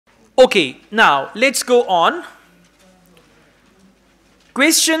Okay, now let's go on.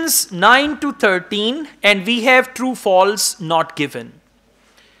 Questions 9 to 13, and we have true, false, not given.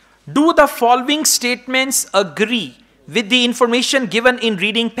 Do the following statements agree with the information given in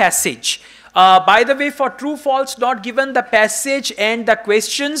reading passage? By the way, for true, false, not given, the passage and the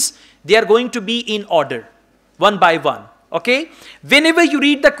questions, they are going to be in order, one by one. Okay? Whenever you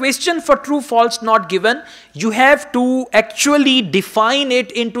read the question for true, false, not given, you have to actually define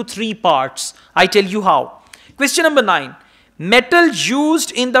it into three parts. I tell you how. Question number 9. Metal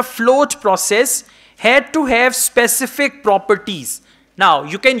used in the float process had to have specific properties. Now,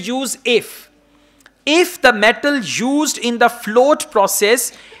 you can use if. If the metal used in the float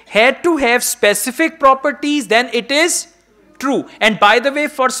process had to have specific properties, then it is true. And by the way,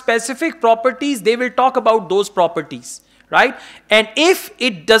 for specific properties, they will talk about those properties, right? And if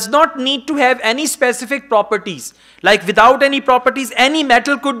it does not need to have any specific properties, like without any properties, any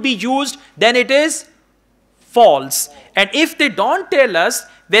metal could be used, then it is false. And if they don't tell us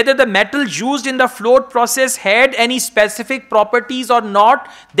whether the metal used in the float process had any specific properties or not,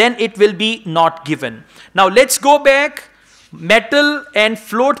 then it will be not given. Now let's go back. Metal and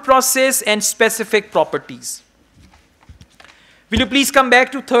float process and specific properties. Will you please come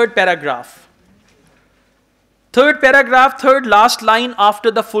back to third paragraph? Third paragraph, third last line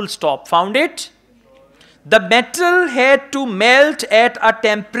after the full stop. Found it? The metal had to melt at a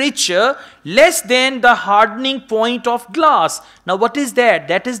temperature less than the hardening point of glass. Now what is that?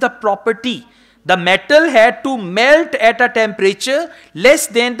 That is the property. The metal had to melt at a temperature less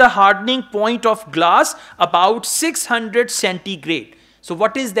than the hardening point of glass, about 600 centigrade. So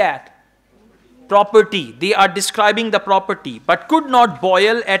what is that? Property. They are describing the property, but could not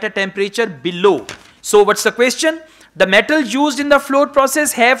boil at a temperature below. So what's the question? The metal used in the float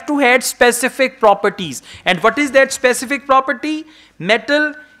process have to have specific properties. And what is that specific property?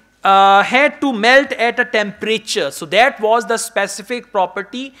 Metal had to melt at a temperature. So that was the specific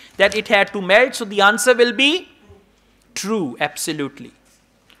property, that it had to melt. So the answer will be true, absolutely.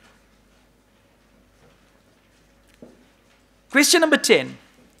 Question number 10.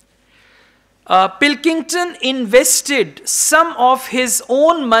 Pilkington invested some of his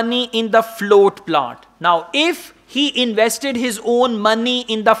own money in the float plant. Now, if he invested his own money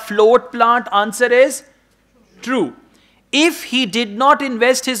in the float plant, answer is true. If he did not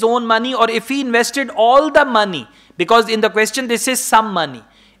invest his own money, or if he invested all the money, because in the question they say some money.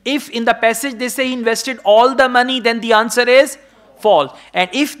 If in the passage they say he invested all the money, then the answer is false. And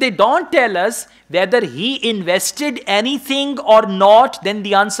if they don't tell us whether he invested anything or not, then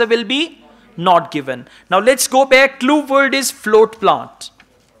the answer will be not given. Now let's go back. Clue word is float plant.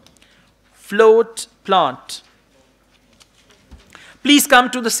 Float plant. Please come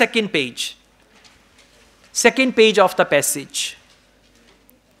to the second page. Second page of the passage.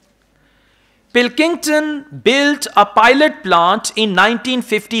 Pilkington built a pilot plant in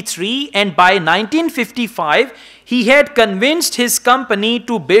 1953, and by 1955 he had convinced his company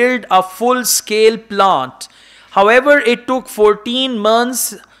to build a full-scale plant. However, it took 14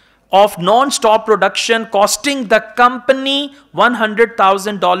 months of non-stop production, costing the company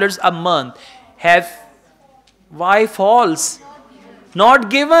 $100,000 a month. Why false? Not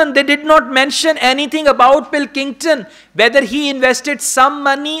given. They did not mention anything about Pilkington, whether he invested some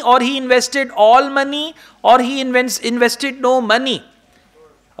money, or he invested all money, or he invested no money.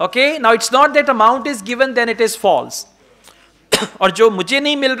 Okay, now it's not that amount is given, then it is false. और जो मुझे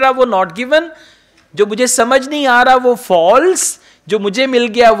नहीं मिल रहा वो not given, जो मुझे समझ नहीं आ रहा वो false, जो मुझे मिल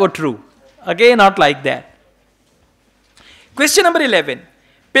गया वो true. Okay, not like that. Question number 11.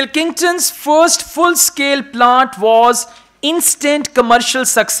 Pilkington's first full-scale plant was instant commercial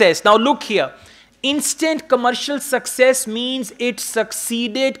success. Now look here. Instant commercial success means it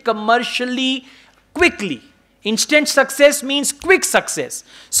succeeded commercially quickly. Instant success means quick success.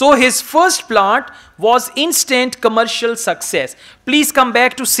 So his first plant was instant commercial success. Please come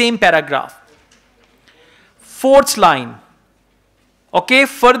back to same paragraph. Fourth line. Okay,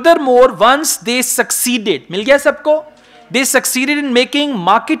 furthermore, once they succeeded, मिल गया सबको? They succeeded in making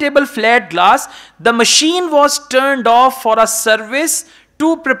marketable flat glass. The machine was turned off for a service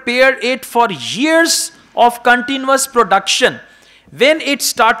to prepare it for years of continuous production. When it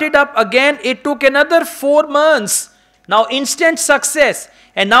started up again, it took another 4 months. Now instant success.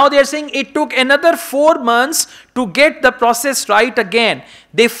 And now they are saying it took another 4 months to get the process right again.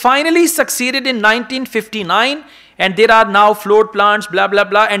 They finally succeeded in 1959. And there are now float plants, blah, blah,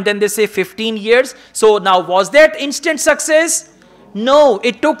 blah. And then they say 15 years. So now was that instant success? No,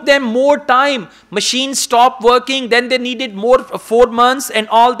 it took them more time. Machines stopped working. Then they needed more 4 months and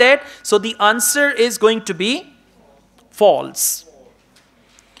all that. So the answer is going to be false.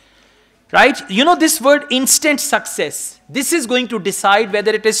 right? You know this word instant success. This is going to decide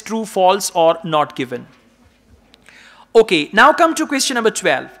whether it is true, false, or not given. Okay, now come to question number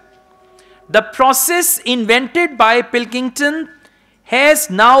 12. The process invented by Pilkington has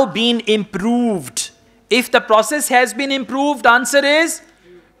now been improved. If the process has been improved, answer is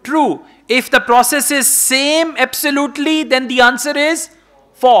true. If the process is same absolutely, then the answer is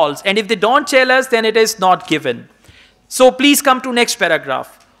false. And if they don't tell us, then it is not given. So please come to next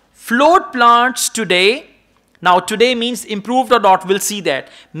paragraph. Float plants today, now today means improved or not, we'll see that,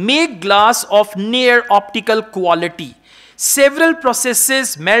 make glass of near optical quality. Several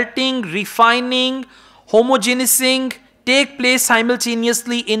processes, melting, refining, homogenizing, take place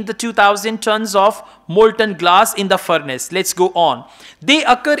simultaneously in the 2000 tons of molten glass in the furnace. Let's go on. They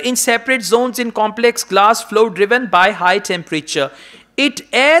occur in separate zones in complex glass flow driven by high temperature. It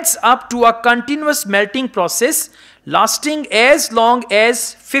adds up to a continuous melting process lasting as long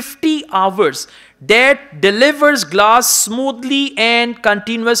as 50 hours that delivers glass smoothly and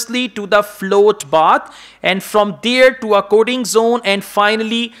continuously to the float bath, and from there to a coating zone, and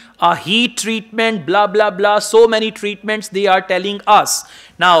finally a heat treatment, blah blah blah. So many treatments they are telling us.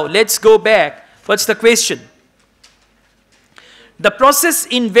 Now let's go back. What's the question? The process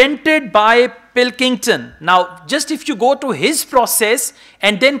invented by Pilkington. Now just if you go to his process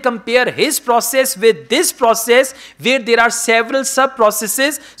and then compare his process with this process where there are several sub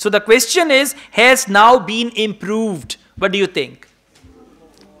processes, so the question is, has now been improved. What do you think?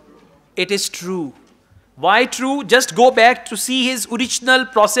 It is true. Why true? Just go back to see his original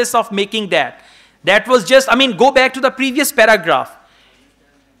process of making that. That was just, I mean, go back to the previous paragraph.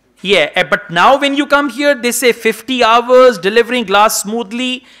 Yeah, but now when you come here, they say 50 hours, delivering glass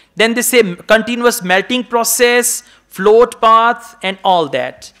smoothly. Then they say continuous melting process, float bath, and all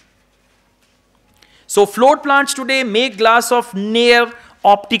that. So float plants today make glass of near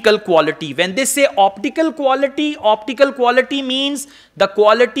optical quality. When they say optical quality means the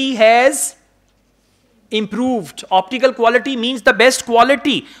quality has improved. Optical quality means the best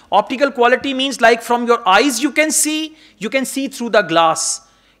quality. Optical quality means like from your eyes you can see through the glass.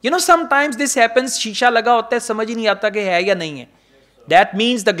 You know, sometimes this happens, शीशा लगा होता है, समझ ही नहीं आता कि है या नहीं है. That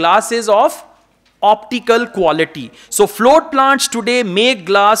means the glass is of optical quality. So float plants today make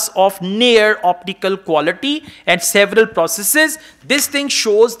glass of near optical quality and several processes. This thing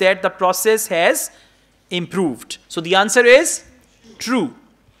shows that the process has improved. So the answer is true.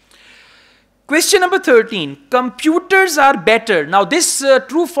 Question number 13. Computers are better. Now this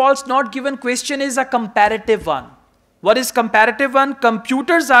true false not given question is a comparative one. What is comparative one?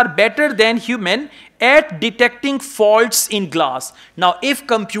 Computers are better than human at detecting faults in glass. Now, if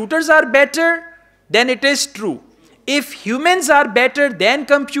computers are better, then it is true. If humans are better than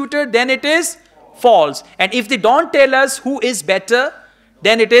computer, then it is false. And if they don't tell us who is better,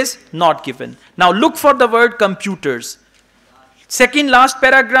 then it is not given. Now, look for the word computers. Second last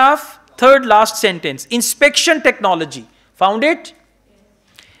paragraph, third last sentence. Inspection technology. Found it?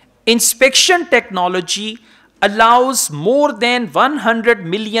 Inspection technology allows more than 100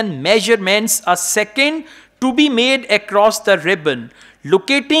 million measurements a second to be made across the ribbon,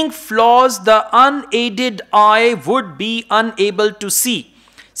 locating flaws the unaided eye would be unable to see.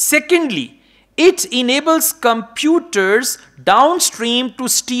 Secondly, it enables computers downstream to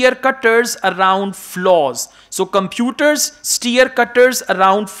steer cutters around flaws. So computers steer cutters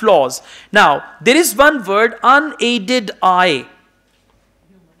around flaws. Now, there is one word, unaided eye.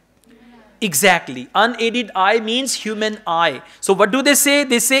 Exactly. Unaided eye means human eye. So what do they say?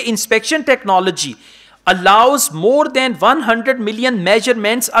 They say inspection technology allows more than 100 million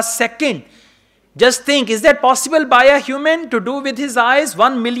measurements a second. Just think, is that possible by a human to do with his eyes?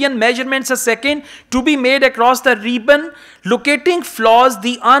 1 million measurements a second to be made across the ribbon, locating flaws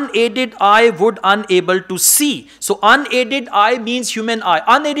the unaided eye would unable to see. So unaided eye means human eye.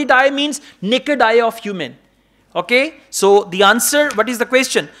 Unaided eye means naked eye of human. Okay, so the answer, what is the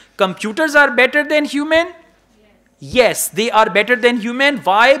question? Computers are better than human? Yes, they are better than human.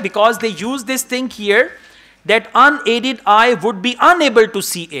 Why? Because they use this thing here that unaided eye would be unable to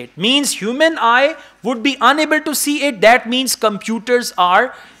see it. Means human eye would be unable to see it. That means computers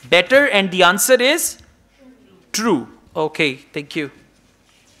are better, and the answer is true. Okay, thank you.